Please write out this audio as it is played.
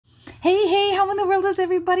Hey, hey, how in the world is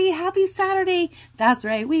everybody? Happy Saturday. That's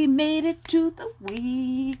right, we made it to the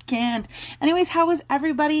weekend. Anyways, how is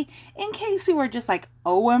everybody? In case you were just like,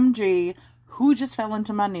 OMG, who just fell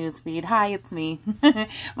into my newsfeed? Hi, it's me.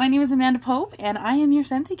 My name is Amanda Pope, and I am your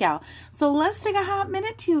Scentsy gal. So let's take a hot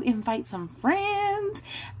minute to invite some friends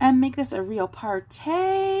and make this a real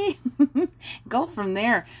party. Go from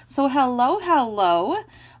there. So hello.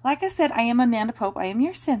 Like I said, I am Amanda Pope. I am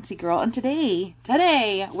your Scentsy girl, and today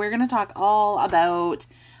we're gonna talk all about.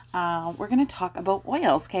 We're going to talk about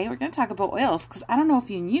oils, okay? We're going to talk about oils because I don't know if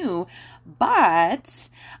you knew, but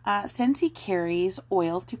Scentsy carries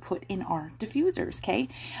oils to put in our diffusers, okay?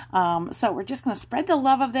 So we're just going to spread the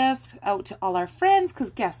love of this out to all our friends because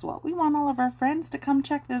guess what? We want all of our friends to come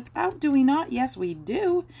check this out, do we not? Yes, we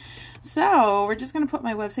do. So we're just going to put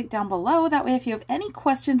my website down below. That way, if you have any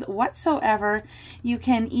questions whatsoever, you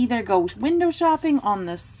can either go window shopping on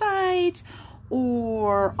the site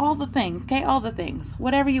or all the things, okay? All the things,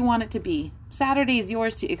 whatever you want it to be. Saturday is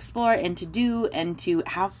yours to explore and to do and to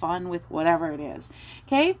have fun with whatever it is,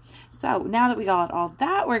 okay? So now that we got all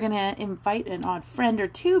that, we're going to invite an odd friend or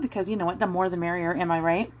two because you know what? The more the merrier, am I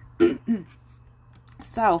right?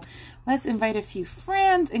 So let's invite a few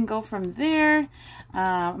friends and go from there.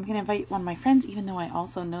 I'm going to invite one of my friends, even though I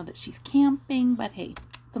also know that she's camping, but hey,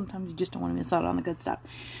 sometimes you just don't want to miss out on the good stuff.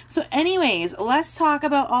 So anyways, let's talk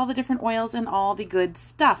about all the different oils and all the good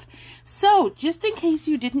stuff. So just in case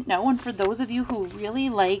you didn't know, and for those of you who really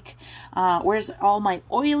like, where's all my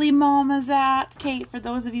oily mamas at? Okay, for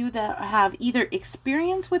those of you that have either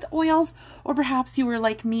experience with oils or perhaps you were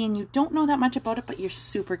like me and you don't know that much about it, but you're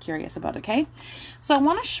super curious about it, okay? So I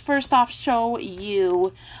want to first off show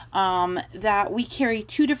you that we carry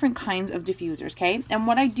two different kinds of diffusers, okay? And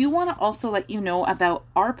what I do want to also let you know about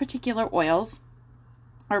our particular oils,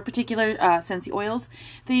 our particular Scentsy oils,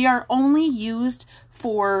 they are only used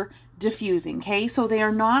for diffusing, okay? So they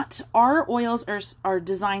are not, our oils are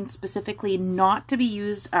designed specifically not to be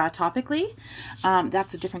used topically.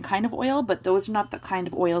 That's a different kind of oil, but those are not the kind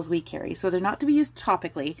of oils we carry. So they're not to be used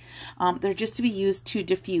topically. They're just to be used to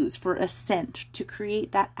diffuse, for a scent, to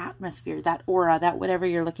create that atmosphere, that aura, that whatever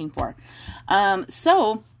you're looking for.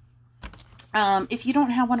 If you don't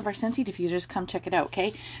have one of our Scentsy diffusers, come check it out,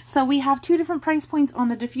 okay? So we have two different price points on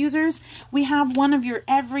the diffusers. We have one of your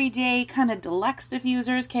everyday kind of deluxe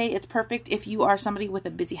diffusers, okay? It's perfect if you are somebody with a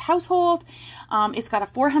busy household. It's got a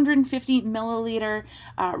 450 milliliter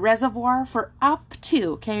reservoir for up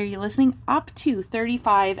to, okay, are you listening? Up to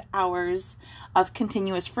 35 hours of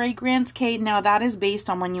continuous fragrance, okay? Now that is based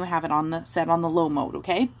on when you have it on the set on the low mode,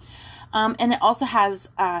 okay? And it also has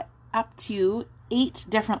up to 8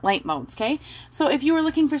 different light modes, okay? So if you were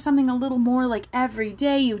looking for something a little more like every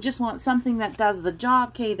day, you just want something that does the job,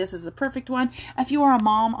 okay, this is the perfect one. If you are a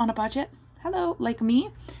mom on a budget, hello, like me,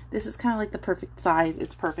 this is kind of like the perfect size.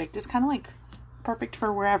 It's perfect. It's kind of like perfect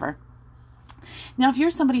for wherever. Now, if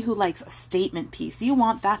you're somebody who likes a statement piece, you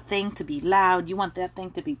want that thing to be loud, you want that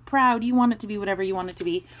thing to be proud, you want it to be whatever you want it to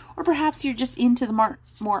be, or perhaps you're just into the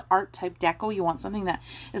more art type deco, you want something that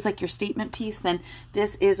is like your statement piece, then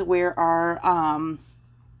this is where our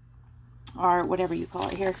whatever you call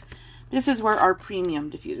it here, this is where our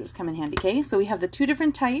premium diffusers come in handy, okay? So we have the two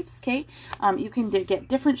different types, okay? You can get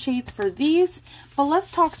different shades for these, but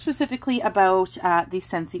let's talk specifically about the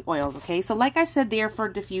Scentsy oils, okay? So like I said, they are for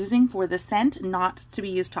diffusing, for the scent, not to be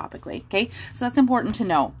used topically, okay? So that's important to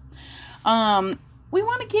know. We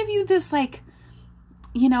want to give you this, like,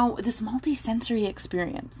 you know, this multi-sensory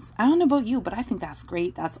experience. I don't know about you, but I think that's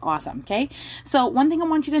great. That's awesome, okay? So one thing I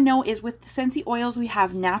want you to know is with the Scentsy oils, we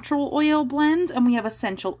have natural oil blends and we have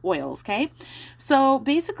essential oils, okay? So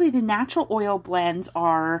basically the natural oil blends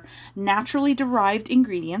are naturally derived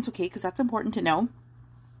ingredients, okay? Because that's important to know.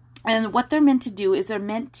 And what they're meant to do is they're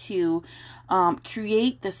meant to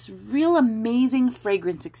create this real amazing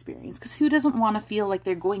fragrance experience. Because who doesn't want to feel like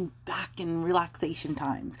they're going back in relaxation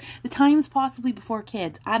times? The times possibly before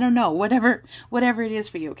kids. I don't know. Whatever it is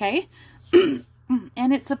for you, okay? And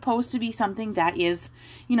it's supposed to be something that is,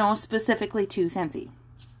 you know, specifically to Scentsy.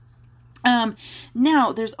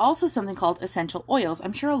 Now, there's also something called essential oils.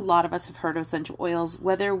 I'm sure a lot of us have heard of essential oils,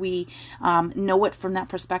 whether we know it from that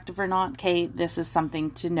perspective or not. Okay, this is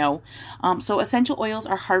something to know. So essential oils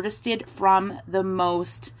are harvested from the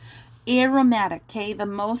most aromatic, okay, the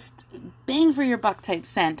most bang for your buck type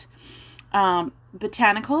scent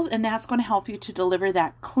botanicals, and that's going to help you to deliver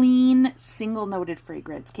that clean, single-noted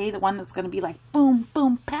fragrance, okay? The one that's going to be like boom,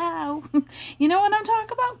 boom, pow. You know what I'm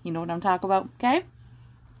talking about? You know what I'm talking about, okay?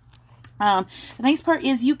 The nice part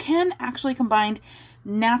is you can actually combine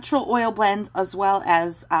natural oil blends as well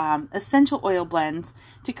as essential oil blends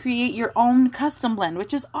to create your own custom blend,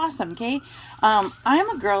 which is awesome, okay? I am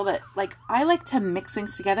a girl that, like, I like to mix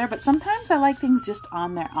things together, but sometimes I like things just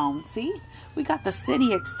on their own. See? We got the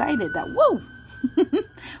city excited that, woo!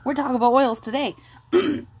 We're talking about oils today.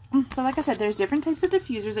 So like I said, there's different types of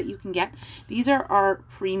diffusers that you can get. These are our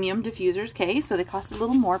premium diffusers, okay? So they cost a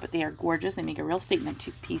little more, but they are gorgeous. They make a real statement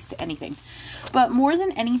piece to anything. But more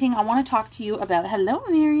than anything, I want to talk to you about... Hello,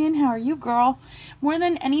 Marion. How are you, girl? More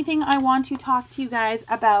than anything, I want to talk to you guys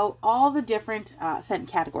about all the different scent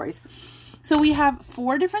categories. So we have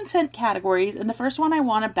 4 different scent categories, and the first one I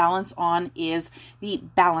want to balance on is the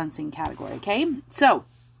balancing category, okay? So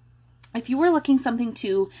if you were looking something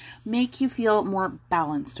to make you feel more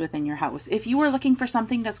balanced within your house, if you were looking for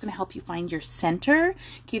something that's going to help you find your center,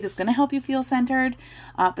 okay, that's going to help you feel centered,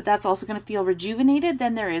 but that's also going to feel rejuvenated,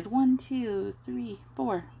 then there is 1, 2, 3,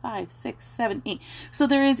 4, 5, 6, 7, 8. So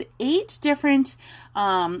there is 8 different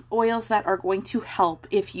oils that are going to help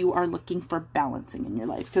if you are looking for balancing in your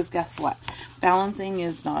life. Because guess what? Balancing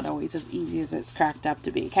is not always as easy as it's cracked up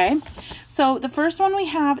to be, okay? So the first one we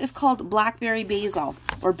have is called Blackberry Basil,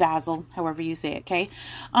 or Basil, however you say it, okay?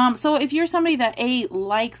 So if you're somebody that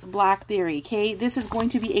likes blackberry, okay, this is going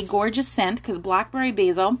to be a gorgeous scent because Blackberry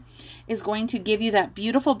Basil is going to give you that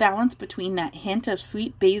beautiful balance between that hint of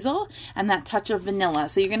sweet basil and that touch of vanilla.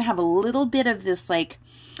 So you're going to have a little bit of this, like,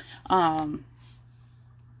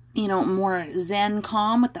 you know, more zen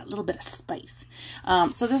calm with that little bit of spice.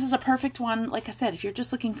 So this is a perfect one. Like I said, if you're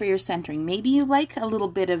just looking for your centering, maybe you like a little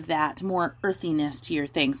bit of that more earthiness to your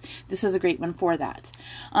things. This is a great one for that.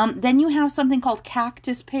 Then you have something called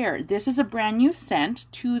Cactus Pear. This is a brand new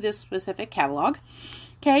scent to this specific catalog.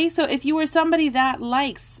 Okay, so if you are somebody that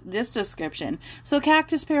likes this description, so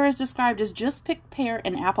Cactus Pear is described as just picked pear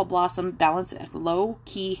and apple blossom balanced a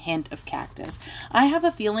low-key hint of cactus. I have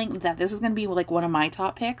a feeling that this is going to be like one of my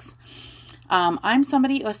top picks. I'm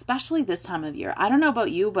somebody, especially this time of year, I don't know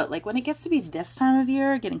about you, but like when it gets to be this time of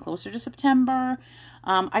year, getting closer to September,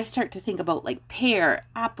 I start to think about like pear,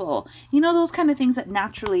 apple, you know, those kind of things that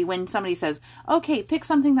naturally when somebody says, okay, pick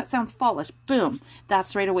something that sounds fallish, boom,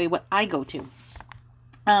 that's right away what I go to.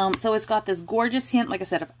 So it's got this gorgeous hint, like I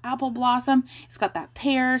said, of apple blossom. It's got that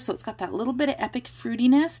pear, so it's got that little bit of epic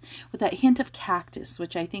fruitiness with that hint of cactus,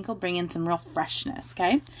 which I think will bring in some real freshness,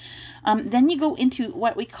 okay? Then you go into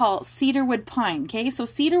what we call cedarwood pine, okay? So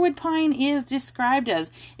cedarwood pine is described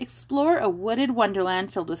as explore a wooded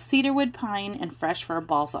wonderland filled with cedarwood pine and fresh fir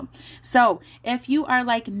balsam. So if you are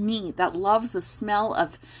like me that loves the smell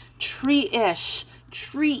of tree-ish,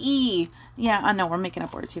 tree-y, yeah, I know we're making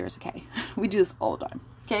up words here, it's okay. We do this all the time.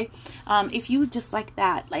 Okay, if you just like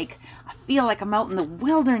that, like I feel like I'm out in the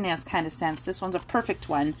wilderness kind of sense, this one's a perfect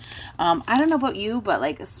one. I don't know about you, but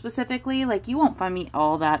like specifically, like you won't find me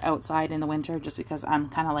all that outside in the winter just because I'm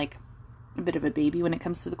kind of like a bit of a baby when it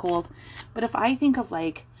comes to the cold. But if I think of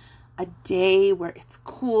like a day where it's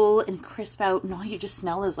cool and crisp out and all you just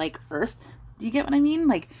smell is like earth, do you get what I mean?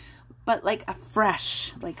 Like, but like a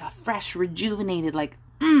fresh, rejuvenated, like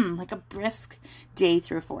a brisk day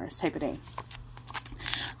through a forest type of day.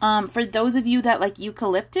 For those of you that like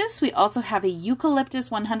eucalyptus, we also have a eucalyptus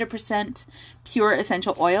 100% pure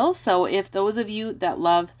essential oil. So if those of you that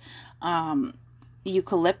love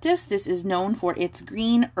eucalyptus, this is known for its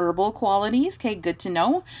green herbal qualities. Okay, good to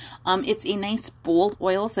know. It's a nice bold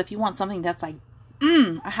oil. So if you want something that's like,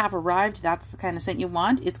 I have arrived, that's the kind of scent you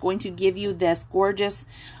want. It's going to give you this gorgeous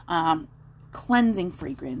cleansing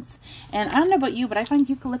fragrance. And I don't know about you, but I find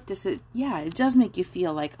eucalyptus, it does make you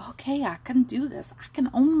feel like, okay, I can do this. I can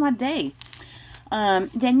own my day.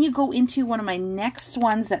 Then you go into one of my next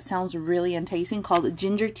ones that sounds really enticing called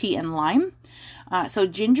ginger tea and lime. So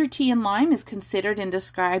ginger tea and lime is considered and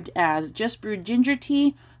described as just brewed ginger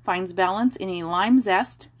tea, finds balance in a lime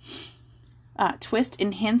zest, twist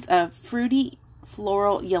and hints of fruity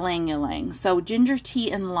floral ylang ylang. So ginger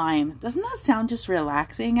tea and lime. Doesn't that sound just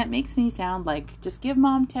relaxing? It makes me sound like just give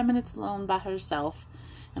mom 10 minutes alone by herself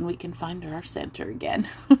and we can find our center again.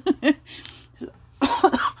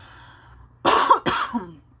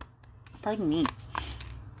 Pardon me.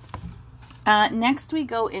 Next we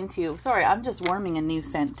go into, sorry, I'm just warming a new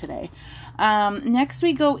scent today. Next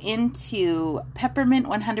we go into peppermint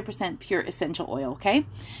 100% pure essential oil, okay?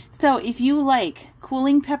 So if you like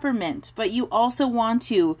cooling peppermint, but you also want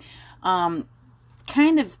to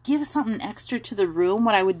kind of give something extra to the room,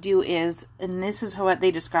 what I would do is, and this is what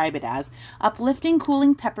they describe it as, uplifting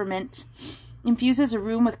cooling peppermint infuses a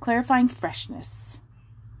room with clarifying freshness.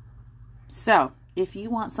 So if you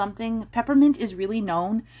want something, peppermint is really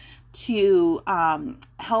known to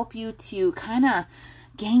help you to kind of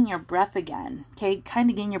gain your breath again. Okay, kind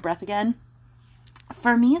of gain your breath again.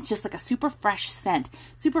 For me, it's just like a super fresh scent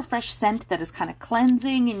that is kind of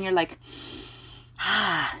cleansing, and you're like,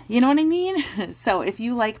 you know what I mean? So if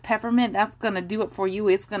you like peppermint, that's going to do it for you.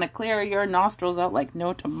 It's going to clear your nostrils out like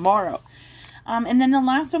no tomorrow. And then the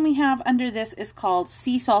last one we have under this is called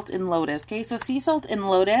Sea Salt and Lotus. Okay, so Sea Salt and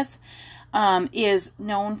Lotus is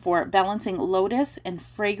known for balancing lotus and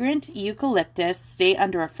fragrant eucalyptus. Stay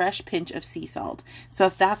under a fresh pinch of sea salt. So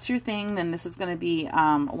if that's your thing, then this is going to be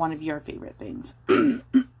one of your favorite things.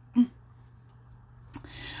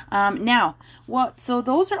 So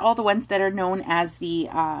those are all the ones that are known as the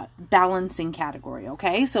balancing category,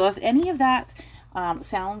 okay? So if any of that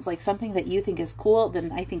sounds like something that you think is cool,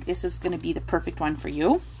 then I think this is going to be the perfect one for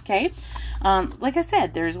you, okay? Like I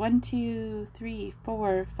said, there's 1, 2, 3,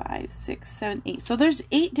 4, 5, 6, 7, 8. So there's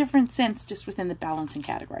 8 different scents just within the balancing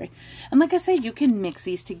category. And like I said, you can mix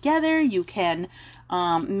these together. You can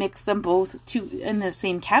mix them both in the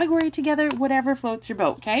same category together, whatever floats your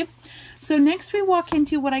boat, okay? So next we walk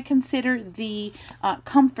into what I consider the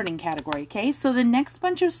comforting category, okay? So the next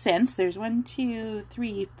bunch of scents, there's 1, 2,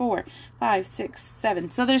 3, 4, 5, 6, 7.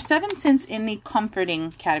 So there's 7 scents in the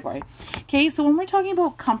comforting category, okay? So when we're talking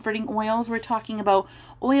about comforting oils, we're talking about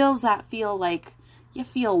oils that feel like you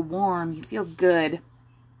feel warm, you feel good.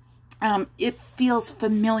 It feels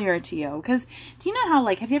familiar to you. Because do you know how,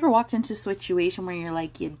 like, have you ever walked into a situation where you're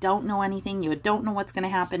like, you don't know anything, you don't know what's going to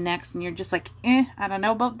happen next, and you're just like, I don't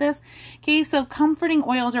know about this. Okay, so comforting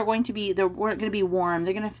oils are going to be, they're going to be warm.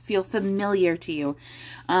 They're going to feel familiar to you.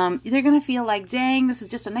 They're going to feel like, dang, this is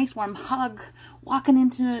just a nice warm hug walking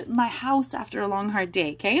into my house after a long, hard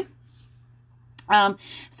day, okay? And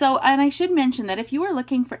I should mention that if you are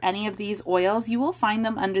looking for any of these oils, you will find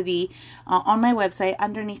them under the, on my website,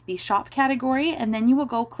 underneath the shop category, and then you will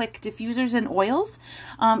go click diffusers and oils.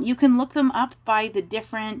 You can look them up by the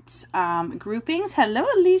different, groupings. Hello,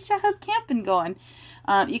 Alicia, how's camping going?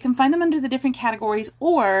 You can find them under the different categories,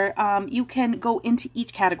 or, you can go into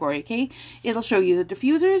each category, okay? It'll show you the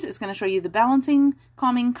diffusers, it's going to show you the balancing,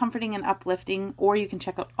 calming, comforting, and uplifting, or you can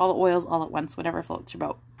check out all the oils all at once, whatever floats your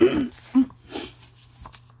boat.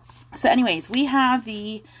 So anyways, we have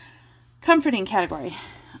the comforting category.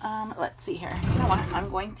 Let's see here. You know what? I'm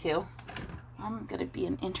going to be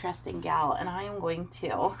an interesting gal, and I am going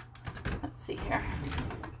to, let's see here.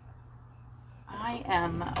 I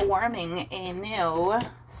am warming a new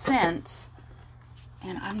scent,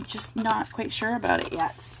 and I'm just not quite sure about it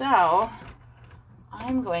yet. So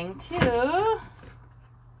I'm going to,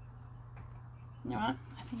 you know what?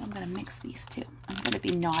 I think I'm going to mix these two. I'm going to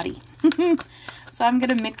be naughty. So I'm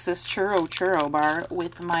going to mix this churro bar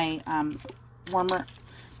with my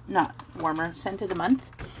warmer scent of the month.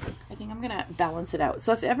 I think I'm going to balance it out.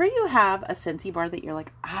 So if ever you have a Scentsy bar that you're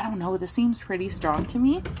like, I don't know, this seems pretty strong to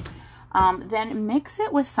me, then mix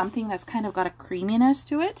it with something that's kind of got a creaminess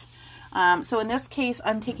to it. So in this case,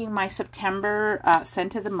 I'm taking my September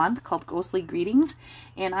scent of the month called Ghostly Greetings,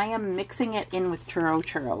 and I am mixing it in with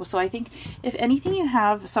churro. So I think if anything you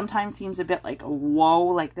have sometimes seems a bit like, whoa,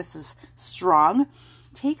 like this is strong,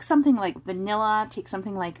 take something like vanilla, take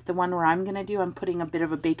something like the one where I'm going to do, I'm putting a bit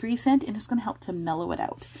of a bakery scent, and it's going to help to mellow it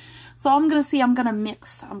out. So I'm going to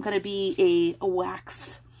mix. I'm going to be a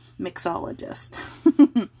wax mixologist.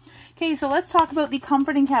 Okay, so let's talk about the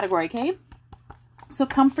comforting category, okay? So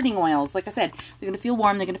comforting oils, like I said, they're going to feel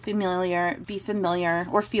warm, they're going to be familiar,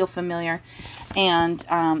 or feel familiar, and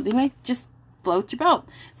they might just float your boat.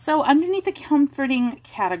 So underneath the comforting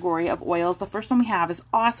category of oils, the first one we have is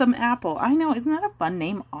Awesome Apple. I know, isn't that a fun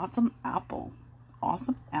name? Awesome Apple.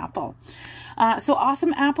 Awesome Apple. So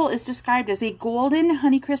Awesome Apple is described as a golden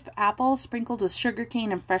Honeycrisp apple sprinkled with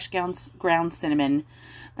sugarcane and fresh ground cinnamon.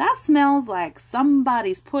 That smells like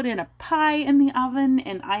somebody's put in a pie in the oven,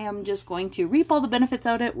 and I am just going to reap all the benefits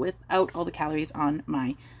out of it without all the calories on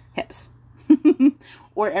my hips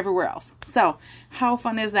or everywhere else. So how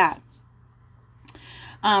fun is that?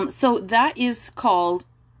 So that is called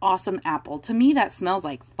Awesome Apple. To me, that smells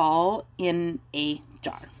like fall in a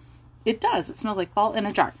jar. It does. It smells like fall in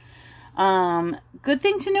a jar. Good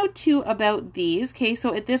thing to know too about these. Okay,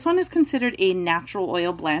 so this one is considered a natural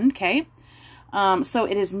oil blend. Okay. So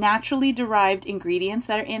it is naturally derived ingredients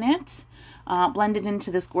that are in it, blended into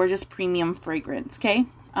this gorgeous premium fragrance. Okay.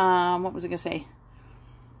 What was I going to say?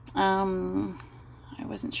 I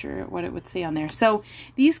wasn't sure what it would say on there. So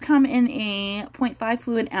these come in a 0.5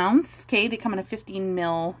 fluid ounce. Okay. They come in a 15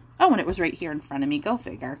 mil. Oh, and it was right here in front of me. Go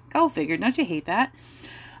figure. Go figure. Don't you hate that?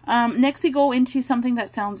 Next we go into something that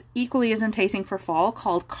sounds equally as enticing for fall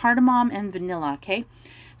called cardamom and vanilla. Okay.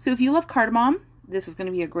 So if you love cardamom, this is going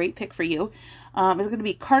to be a great pick for you. It's going to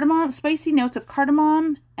be cardamom, spicy notes of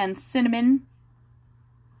cardamom and cinnamon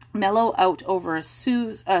mellow out over a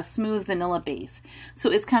smooth vanilla base.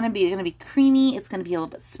 So it's going to be creamy. It's going to be a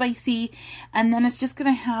little bit spicy. And then it's just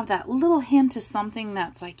going to have that little hint of something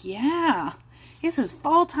that's like, yeah, this is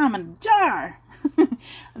fall time in a jar.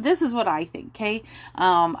 This is what I think, okay?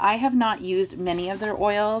 I have not used many of their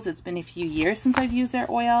oils. It's been a few years since I've used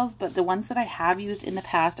their oils, but the ones that I have used in the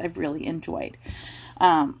past, I've really enjoyed.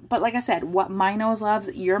 But like I said, what my nose loves,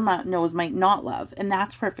 your nose might not love, and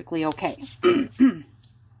that's perfectly okay.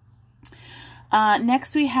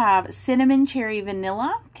 Next we have cinnamon cherry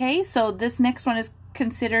vanilla. Okay, so this next one is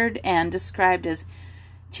considered and described as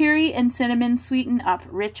cherry and cinnamon sweeten up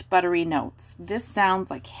rich buttery notes. This sounds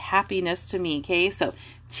like happiness to me. Okay, so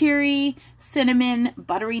cherry, cinnamon,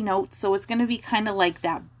 buttery notes. So it's going to be kind of like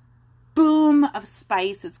that boom of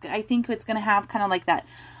spice. I think it's going to have kind of like that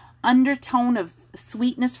undertone of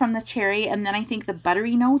sweetness from the cherry, and then I think the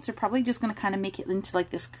buttery notes are probably just going to kind of make it into like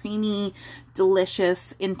this creamy,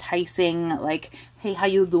 delicious, enticing, like, hey, how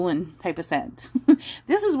you doing type of scent.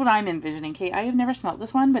 This is what I'm envisioning, okay? I have never smelled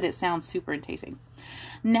this one, but it sounds super enticing.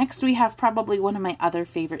 Next, we have probably one of my other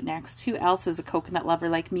favorite next. Who else is a coconut lover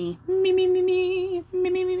like me? Me,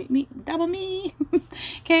 double me.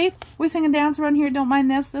 Okay, we sing and dance around here. Don't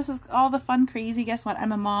mind this. This is all the fun, crazy. Guess what?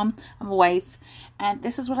 I'm a mom. I'm a wife. And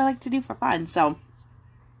this is what I like to do for fun. So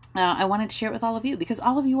I wanted to share it with all of you because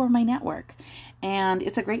all of you are my network. And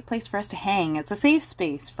it's a great place for us to hang. It's a safe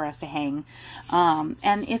space for us to hang.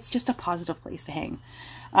 And it's just a positive place to hang.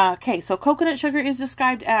 Okay, so coconut sugar is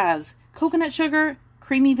described as coconut sugar,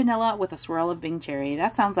 creamy vanilla with a swirl of Bing cherry.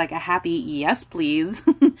 That sounds like a happy yes, please.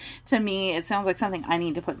 To me, it sounds like something I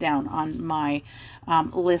need to put down on my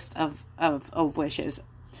list of wishes.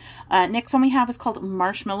 Next one we have is called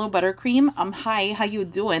marshmallow buttercream. Hi, how you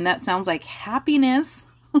doing? That sounds like happiness.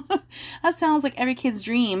 That sounds like every kid's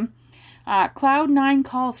dream. Cloud 9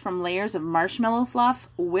 calls from layers of marshmallow fluff,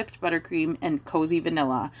 whipped buttercream, and cozy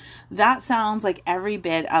vanilla. That sounds like every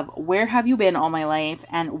bit of where have you been all my life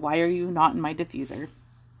and why are you not in my diffuser?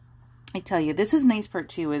 I tell you, this is a nice part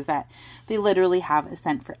too, is that they literally have a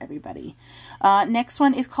scent for everybody. Next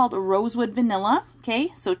one is called rosewood vanilla. Okay,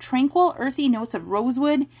 so tranquil, earthy notes of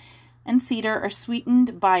rosewood and cedar are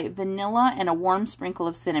sweetened by vanilla and a warm sprinkle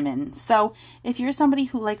of cinnamon. So if you're somebody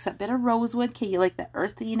who likes a bit of rosewood, okay, you like the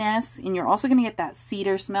earthiness, and you're also going to get that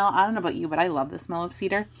cedar smell. I don't know about you, but I love the smell of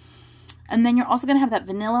cedar. And then you're also going to have that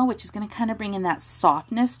vanilla, which is going to kind of bring in that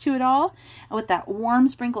softness to it all, with that warm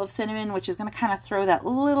sprinkle of cinnamon, which is going to kind of throw that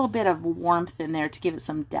little bit of warmth in there to give it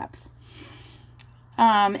some depth.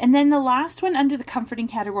 And then the last one under the comforting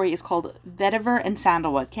category is called vetiver and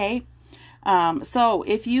sandalwood, okay? So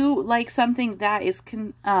if you like something that is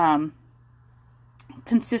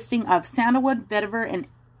consisting of sandalwood, vetiver, and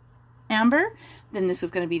amber, then this is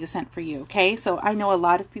going to be the scent for you. Okay, so I know a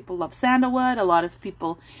lot of people love sandalwood. A lot of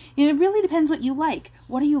people, it really depends what you like.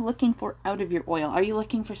 What are you looking for out of your oil? Are you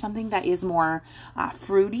looking for something that is more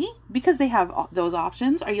fruity because they have those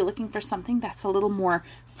options? Are you looking for something that's a little more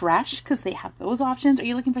fresh because they have those options? Are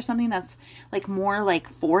you looking for something that's like more like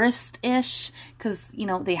forest-ish because, you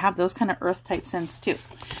know, they have those kind of earth type scents too?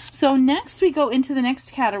 So next we go into the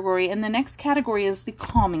next category, and the next category is the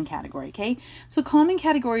calming category. Okay, so calming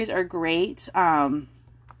categories are great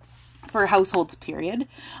for households, period,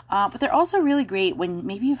 but they're also really great when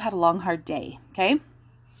maybe you've had a long hard day. Okay,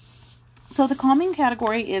 so the calming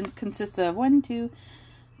category consists of 1, 2,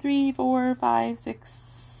 3, 4, 5,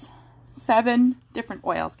 6, 7 different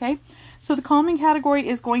oils. Okay, so the calming category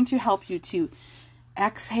is going to help you to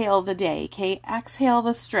exhale the day. Okay, exhale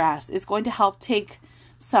the stress. It's going to help take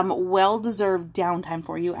some well-deserved downtime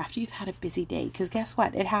for you after you've had a busy day, because guess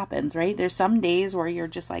what, it happens, right? There's some days where you're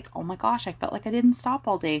just like, oh my gosh, I felt like I didn't stop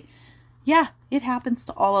all day. Yeah, it happens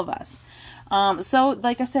to all of us. So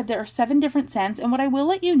like I said, there are 7 different scents, and what I will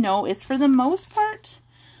let you know is, for the most part,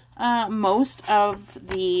 most of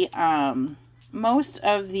the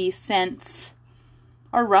scents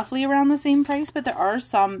are roughly around the same price, but there are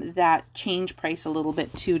some that change price a little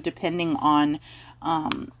bit too, depending on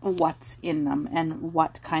what's in them and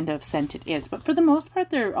what kind of scent it is. But for the most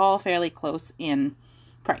part, they're all fairly close in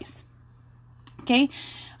price. Okay,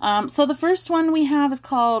 so the first one we have is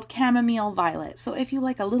called chamomile violet. So if you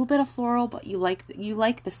like a little bit of floral, but you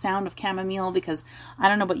like the sound of chamomile, because I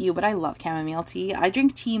don't know about you, but I love chamomile tea. I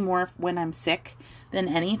drink tea more when I'm sick than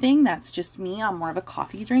anything. That's just me. I'm more of a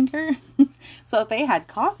coffee drinker. So if they had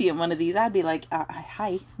coffee in one of these, I'd be like,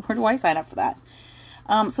 hi, where do I sign up for that?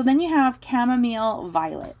 So then you have chamomile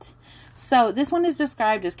violet. So this one is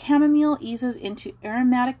described as chamomile eases into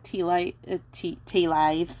aromatic tea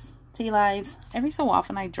leaves. tea lives. Every so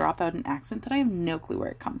often I drop out an accent that I have no clue where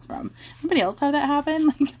it comes from. Anybody else have that happen?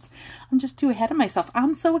 Like, I'm just too ahead of myself.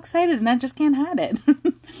 I'm so excited and I just can't hide it.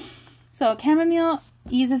 So chamomile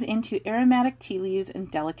eases into aromatic tea leaves and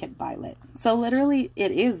delicate violet. So literally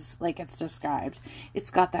it is like it's described.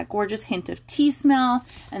 It's got that gorgeous hint of tea smell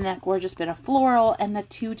and that gorgeous bit of floral, and the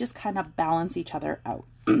two just kind of balance each other out.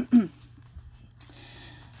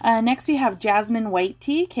 Next we have jasmine white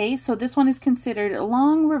tea. Okay, so this one is considered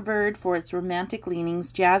long revered for its romantic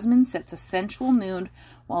leanings. Jasmine sets a sensual mood,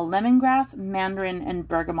 while lemongrass, mandarin, and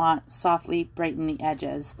bergamot softly brighten the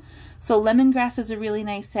edges. So lemongrass is a really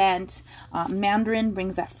nice scent. Mandarin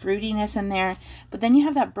brings that fruitiness in there. But then you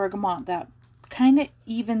have that bergamot that kind of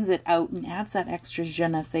evens it out and adds that extra je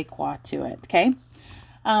ne sais quoi to it. Okay.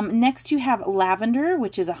 Next you have lavender,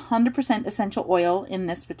 which is 100% essential oil in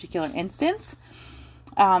this particular instance.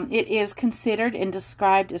 It is considered and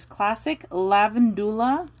described as classic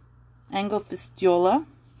lavandula angofistiola.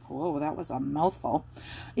 Whoa, that was a mouthful.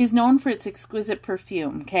 Is known for its exquisite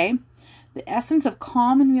perfume. Okay. The essence of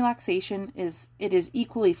calm and relaxation is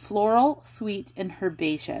equally floral, sweet, and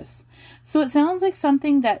herbaceous. So it sounds like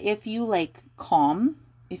something that if you like calm,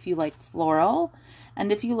 if you like floral,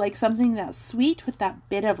 and if you like something that's sweet with that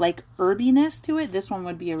bit of like herbiness to it, this one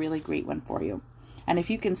would be a really great one for you. And if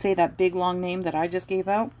you can say that big long name that I just gave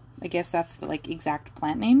out, I guess that's the like exact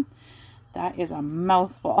plant name. That is a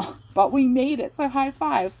mouthful, but we made it, so high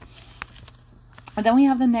five. And then we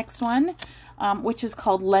have the next one, which is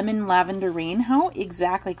called lemon lavender rain. How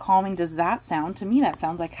exactly calming does that sound? To me, that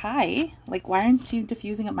sounds like, hi, like, why aren't you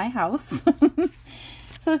diffusing at my house?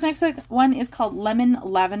 So this next one is called lemon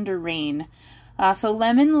lavender rain. So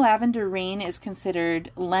lemon lavender rain is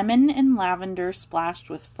considered lemon and lavender splashed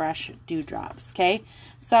with fresh dewdrops. Okay,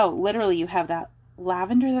 so literally you have that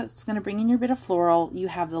lavender that's going to bring in your bit of floral. You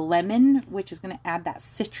have the lemon, which is going to add that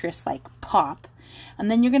citrus like pop.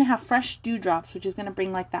 And then you're going to have fresh dewdrops, which is going to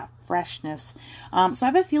bring like that freshness. So I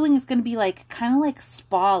have a feeling it's going to be like kind of like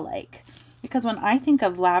spa-like. Because when I think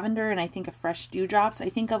of lavender and I think of fresh dewdrops, I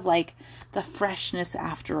think of like the freshness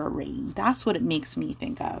after a rain. That's what it makes me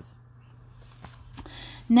think of.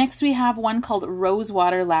 Next, we have one called Rose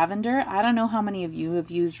Water Lavender. I don't know how many of you have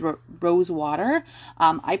used rose water.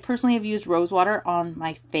 I personally have used rose water on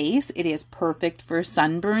my face. It is perfect for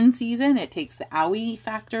sunburn season. It takes the owie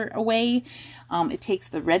factor away. It takes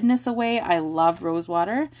the redness away. I love rose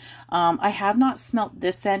water. I have not smelt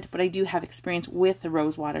this scent, but I do have experience with the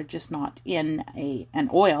rose water, just not in an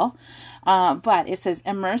oil. But it says,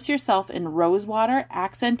 immerse yourself in rose water,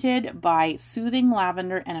 accented by soothing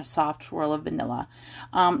lavender and a soft swirl of vanilla.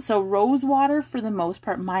 So rose water, for the most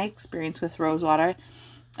part, my experience with rose water,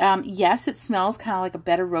 yes, it smells kind of like a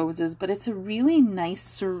bed of roses, but it's a really nice,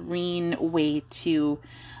 serene way to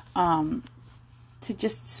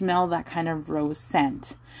just smell that kind of rose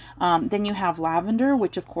scent. Then you have lavender,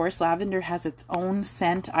 which of course lavender has its own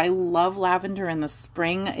scent. I love lavender in the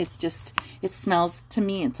spring. It's just, it smells, to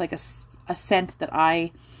me, it's like a scent that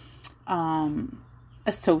I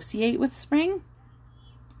associate with spring.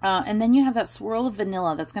 And then you have that swirl of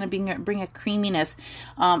vanilla that's going to bring a creaminess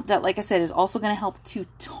that, like I said, is also going to help to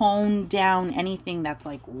tone down anything that's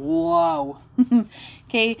like, whoa.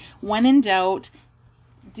 Okay, when in doubt,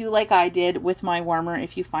 do like I did with my warmer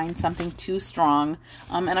if you find something too strong.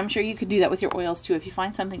 And I'm sure you could do that with your oils too. If you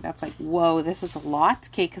find something that's like, whoa, this is a lot,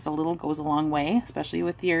 okay, because a little goes a long way, especially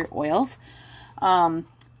with your oils.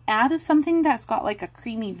 Add something that's got like a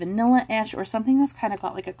creamy vanilla-ish or something that's kind of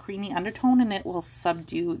got like a creamy undertone, and it will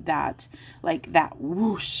subdue that, like that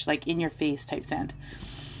whoosh, like in your face type scent.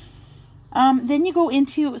 Then you go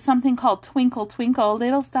into something called Twinkle Twinkle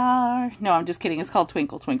Little Star. No, I'm just kidding. It's called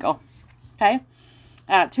Twinkle Twinkle. Okay.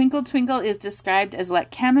 Twinkle Twinkle is described as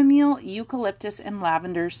let chamomile, eucalyptus, and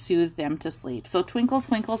lavender soothe them to sleep. So Twinkle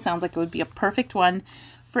Twinkle sounds like it would be a perfect one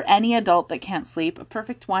for any adult that can't sleep, a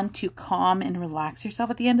perfect one to calm and relax yourself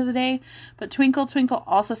at the end of the day. But Twinkle Twinkle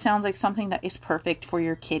also sounds like something that is perfect for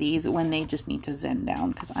your kitties when they just need to zen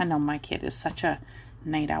down, because I know my kid is such a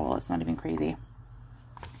night owl, it's not even crazy.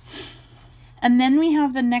 And then we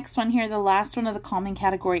have the next one here, the last one of the calming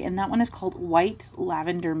category, and that one is called White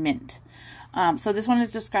Lavender Mint. So this one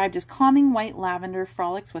is described as calming white lavender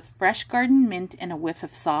frolics with fresh garden mint and a whiff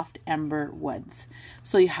of soft ember woods.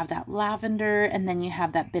 So you have that lavender, and then you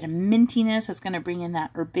have that bit of mintiness that's going to bring in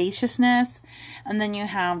that herbaceousness. And then you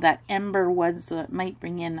have that ember woods that might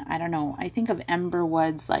bring in, I don't know, I think of ember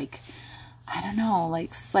woods like, I don't know,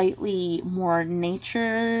 like slightly more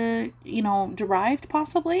nature, you know, derived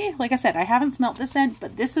possibly. Like I said, I haven't smelt this scent,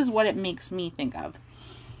 but this is what it makes me think of.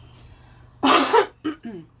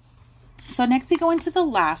 So next we go into the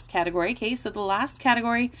last category. Okay, so the last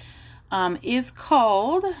category is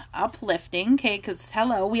called uplifting. Okay, because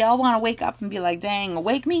hello, we all want to wake up and be like, dang,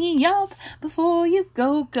 wake me up before you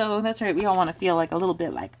go. That's right. We all want to feel like a little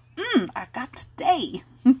bit like, I got today.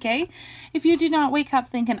 Okay, if you do not wake up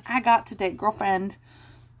thinking, I got today, girlfriend,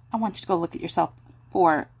 I want you to go look at yourself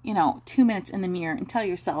for, 2 minutes in the mirror and tell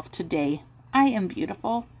yourself today, I am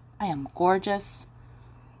beautiful. I am gorgeous.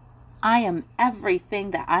 I am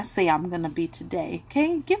everything that I say I'm going to be today.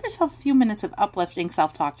 Okay? Give yourself a few minutes of uplifting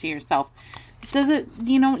self-talk to yourself. Does it,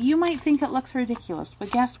 you might think it looks ridiculous,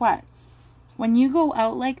 but guess what? When you go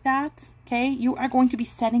out like that, okay, you are going to be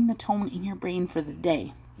setting the tone in your brain for the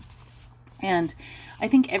day. And I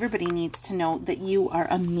think everybody needs to know that you are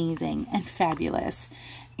amazing and fabulous.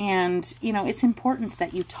 And, it's important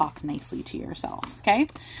that you talk nicely to yourself. Okay.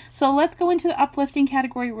 So let's go into the uplifting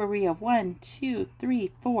category where we have 1, 2,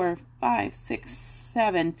 3, 4, 5, 6,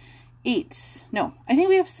 7, 8. No, I think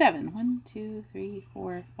we have 7. 1, 2, 3,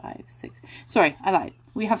 4, 5, 6. Sorry, I lied.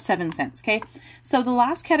 We have 7 scents. Okay. So the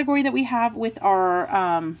last category that we have with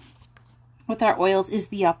our oils is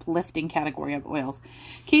the uplifting category of oils.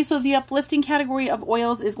 Okay, so the uplifting category of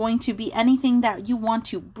oils is going to be anything that you want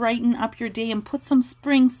to brighten up your day and put some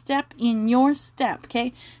spring step in your step.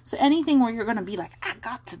 Okay, so anything where you're going to be like, I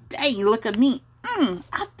got today, look at me.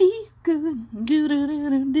 I feel good. Do, do, do,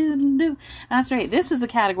 do, do, do. That's right. This is the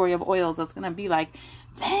category of oils that's going to be like,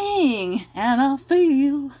 dang, and I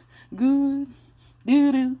feel good.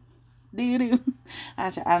 Do, do.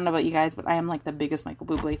 Actually, I don't know about you guys, but I am like the biggest Michael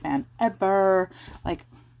Bublé fan ever. Like,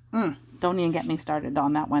 don't even get me started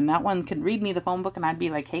on that one. That one could read me the phone book and I'd be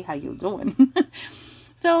like, hey, how you doing?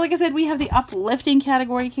 So like I said, we have the uplifting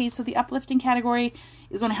category. Okay, so the uplifting category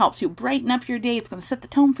is going to help you brighten up your day. It's going to set the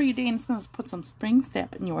tone for your day and it's going to put some spring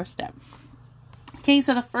step in your step. Okay,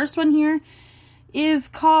 so the first one here is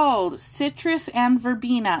called Citrus and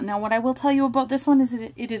Verbena. Now, what I will tell you about this one is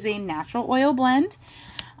that it is a natural oil blend.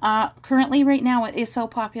 Currently, right now, it is so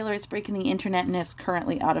popular, it's breaking the internet and it's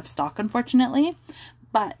currently out of stock, unfortunately.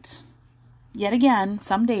 But, yet again,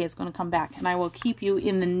 someday it's going to come back and I will keep you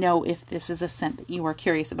in the know if this is a scent that you are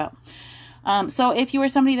curious about. So, if you are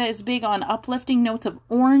somebody that is big on uplifting notes of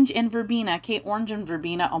orange and verbena, okay, orange and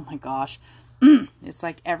verbena, oh my gosh, it's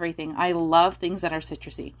like everything. I love things that are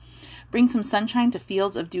citrusy. Bring some sunshine to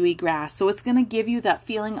fields of dewy grass. So it's going to give you that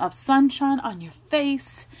feeling of sunshine on your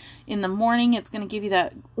face in the morning. It's going to give you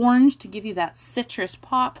that orange to give you that citrus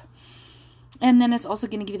pop. And then it's also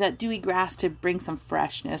going to give you that dewy grass to bring some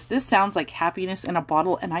freshness. This sounds like happiness in a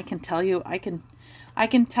bottle. And I can tell you, I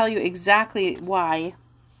can tell you exactly why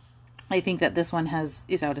I think that this one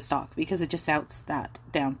is out of stock, because it just sounds that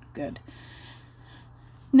down good.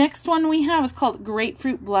 Next one we have is called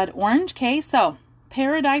Grapefruit Blood Orange. Okay, so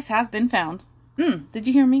Paradise has been found. Did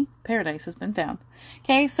you hear me? Paradise has been found.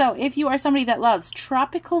 Okay, so if you are somebody that loves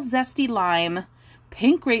tropical zesty lime,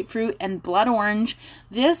 pink grapefruit, and blood orange,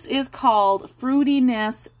 this is called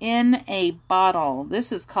fruitiness in a bottle.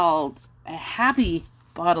 This is called a happy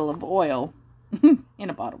bottle of oil in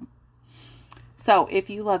a bottle. So if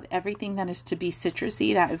you love everything that is to be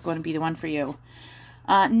citrusy, that is going to be the one for you.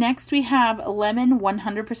 Next we have lemon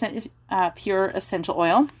 100% pure essential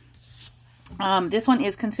oil. This one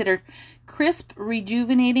is considered crisp,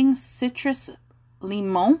 rejuvenating citrus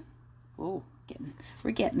limon. Oh,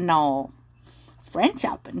 we're getting all French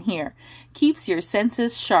up in here. Keeps your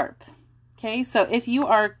senses sharp. Okay, so if you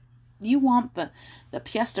want the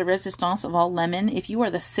pièce de résistance of all lemon, if you are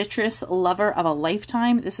the citrus lover of a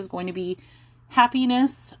lifetime, this is going to be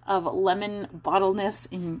happiness of lemon bottleness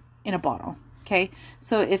in a bottle. Okay,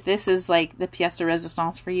 so if this is like the pièce de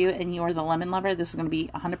résistance for you and you're the lemon lover, this is going to be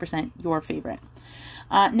 100% your favorite.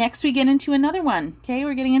 Next, we get into another one. Okay,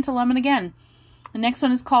 we're getting into lemon again. The next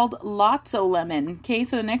one is called Lotso Lemon. Okay,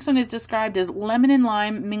 so the next one is described as lemon and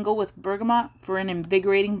lime mingle with bergamot for an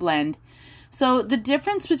invigorating blend. So the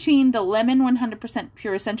difference between the lemon 100%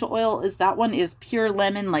 pure essential oil is that one is pure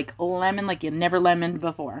lemon like you never lemoned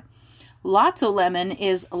before. Lotso Lemon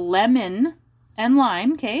is lemon and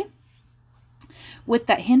lime, okay, with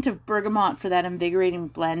that hint of bergamot for that invigorating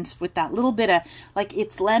blend, with that little bit of, like,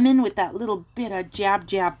 it's lemon with that little bit of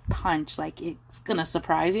jab punch. Like, it's gonna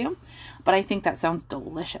surprise you, but I think that sounds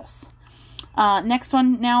delicious. Next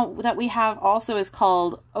one now that we have also is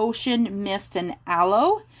called Ocean Mist and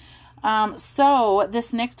Aloe. So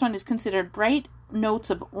this next one is considered bright notes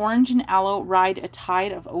of orange and aloe ride a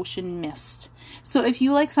tide of ocean mist. So if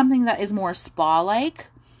you like something that is more spa-like,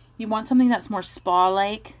 you want something that's more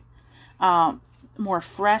spa-like, more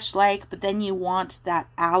fresh-like, but then you want that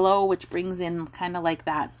aloe, which brings in kind of like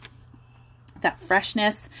that that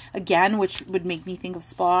freshness again, which would make me think of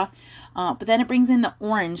spa. But then it brings in the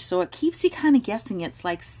orange, so it keeps you kind of guessing. It's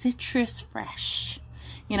like citrus fresh.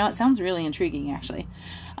 You know, it sounds really intriguing, actually.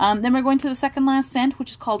 Then we're going to the second last scent,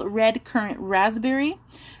 which is called Red Currant Raspberry.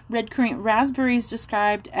 Red Currant Raspberry is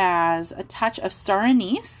described as a touch of star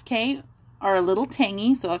anise, okay, or a little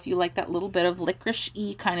tangy. So if you like that little bit of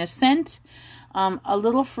licorice-y kind of scent, a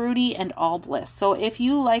little fruity, and all bliss. So if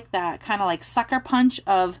you like that kind of like sucker punch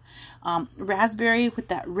of raspberry with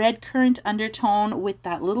that red currant undertone with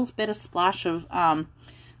that little bit of splash of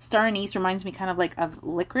star anise, reminds me kind of like of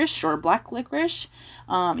licorice or black licorice.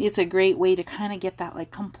 It's a great way to kind of get that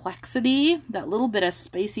like complexity, that little bit of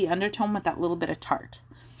spicy undertone with that little bit of tart.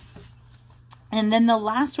 And then the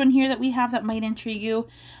last one here that we have that might intrigue you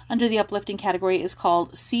under the uplifting category is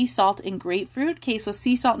called Sea Salt and Grapefruit. Okay, so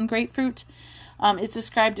sea salt and grapefruit is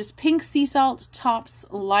described as pink sea salt tops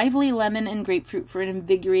lively lemon and grapefruit for an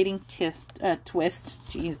invigorating twist.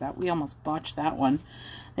 Geez, that we almost botched that one.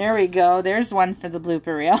 There we go. There's one for the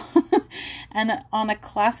blooper reel. And on a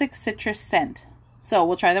classic citrus scent. So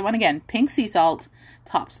we'll try that one again. Pink sea salt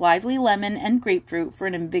tops lively lemon and grapefruit for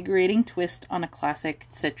an invigorating twist on a classic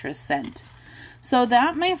citrus scent. So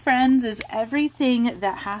that, my friends, is everything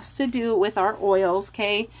that has to do with our oils,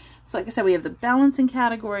 okay? So like I said, we have the balancing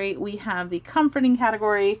category, we have the comforting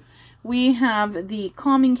category, we have the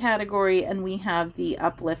calming category, and we have the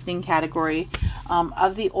uplifting category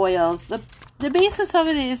of the oils. The basis of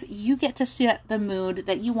it is you get to set the mood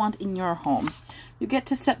that you want in your home. You get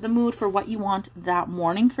to set the mood for what you want that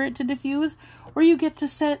morning for it to diffuse, or you get to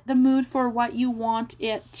set the mood for what you want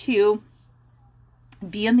it to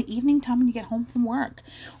be in the evening time when you get home from work,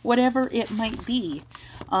 whatever it might be.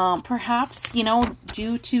 Perhaps, you know,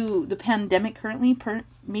 due to the pandemic currently,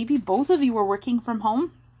 maybe both of you are working from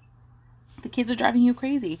home. The kids are driving you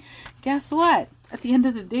crazy. Guess what? At the end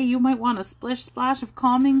of the day, you might want a splash of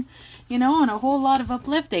calming, you know, and a whole lot of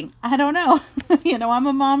uplifting. I don't know. You know, I'm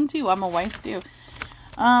a mom too. I'm a wife too.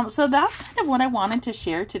 So that's kind of what I wanted to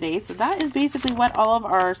share today. So that is basically what all of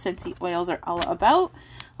our Scentsy oils are all about.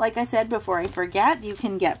 Like I said, before I forget, you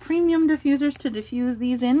can get premium diffusers to diffuse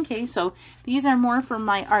these in. Okay, so these are more for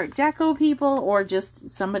my Art Deco people, or just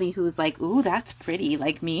somebody who's like, ooh, that's pretty,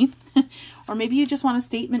 like me. Or maybe you just want a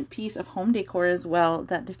statement piece of home decor as well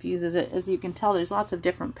that diffuses it. As you can tell, there's lots of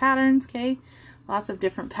different patterns, okay? Lots of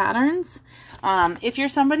different patterns. If you're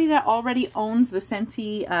somebody that already owns the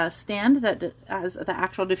Scentsy stand that has the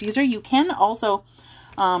actual diffuser, you can also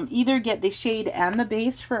either get the shade and the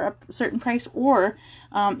base for a certain price, or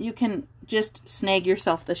you can just snag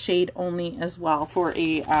yourself the shade only as well for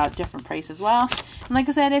a different price as well. And like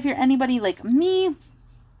I said, if you're anybody like me,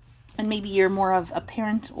 and maybe you're more of a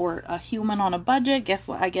parent or a human on a budget, guess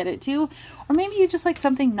what? I get it too. Or maybe you just like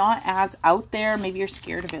something not as out there. Maybe you're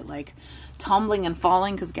scared of it like tumbling and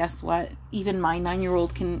falling, because guess what? Even my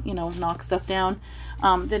 9-year-old can, you know, knock stuff down.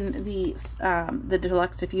 Then the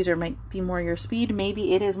deluxe diffuser might be more your speed.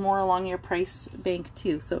 Maybe it is more along your price bank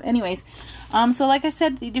too. So anyways, so like I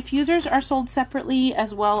said, the diffusers are sold separately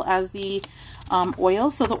as well as the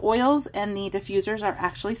oils. So the oils and the diffusers are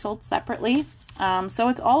actually sold separately. So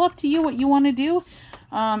it's all up to you what you want to do,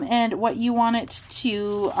 and what you want it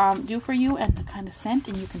to do for you, and the kind of scent,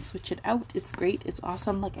 and you can switch it out. It's great. It's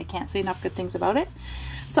awesome. Like, I can't say enough good things about it.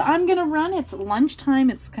 So I'm going to run. It's lunchtime.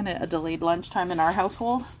 It's kind of a delayed lunchtime in our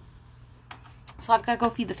household. So I've got to go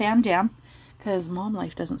feed the fam jam, because mom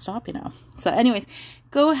life doesn't stop, you know. So anyways,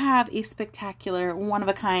 go have a spectacular,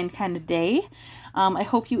 one-of-a-kind kind of day. I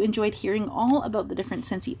hope you enjoyed hearing all about the different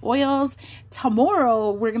Scentsy oils.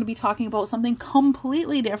 Tomorrow, we're going to be talking about something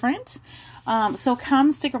completely different. So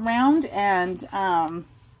come stick around and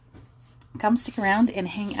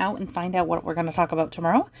hang out and find out what we're going to talk about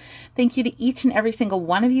tomorrow. Thank you to each and every single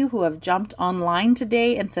one of you who have jumped online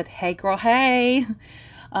today and said, hey girl, hey.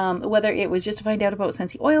 Whether it was just to find out about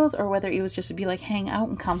Scentsy oils, or whether it was just to be like, hang out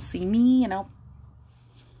and come see me, you know.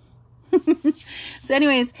 So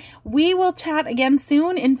anyways, we will chat again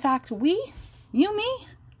soon. In fact, we're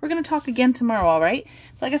going to talk again tomorrow, all right?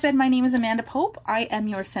 So like I said, my name is Amanda Pope. I am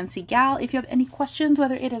your Scentsy gal. If you have any questions,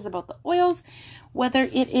 whether it is about the oils, whether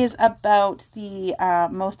it is about the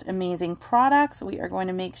most amazing products, we are going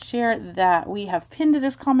to make sure that we have pinned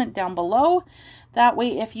this comment down below. That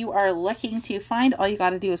way, if you are looking to find, all you got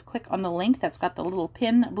to do is click on the link that's got the little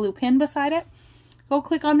blue pin beside it. Go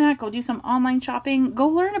click on that. Go do some online shopping. Go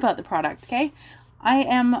learn about the product, okay? I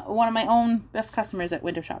am one of my own best customers at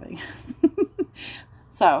window shopping.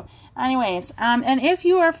 So, anyways, and if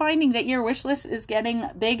you are finding that your wish list is getting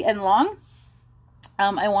big and long,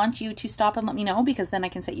 I want you to stop and let me know, because then I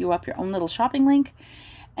can set you up your own little shopping link.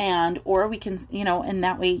 or we can, and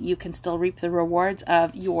that way you can still reap the rewards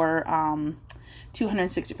of your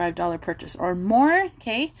 $265 purchase or more.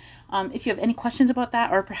 Okay. If you have any questions about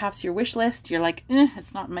that, or perhaps your wish list, you're like,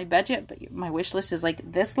 it's not in my budget, but my wish list is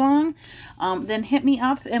like this long, then hit me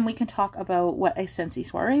up and we can talk about what a Scentsy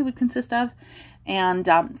soiree would consist of, and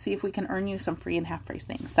see if we can earn you some free and half price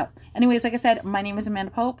things. So anyways, like I said, my name is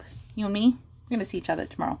Amanda Pope. You and me, we're going to see each other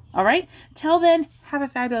tomorrow. All right. Till then, have a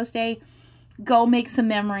fabulous day. Go make some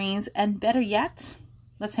memories, and better yet,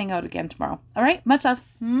 let's hang out again tomorrow. All right. Much love.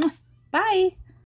 Bye.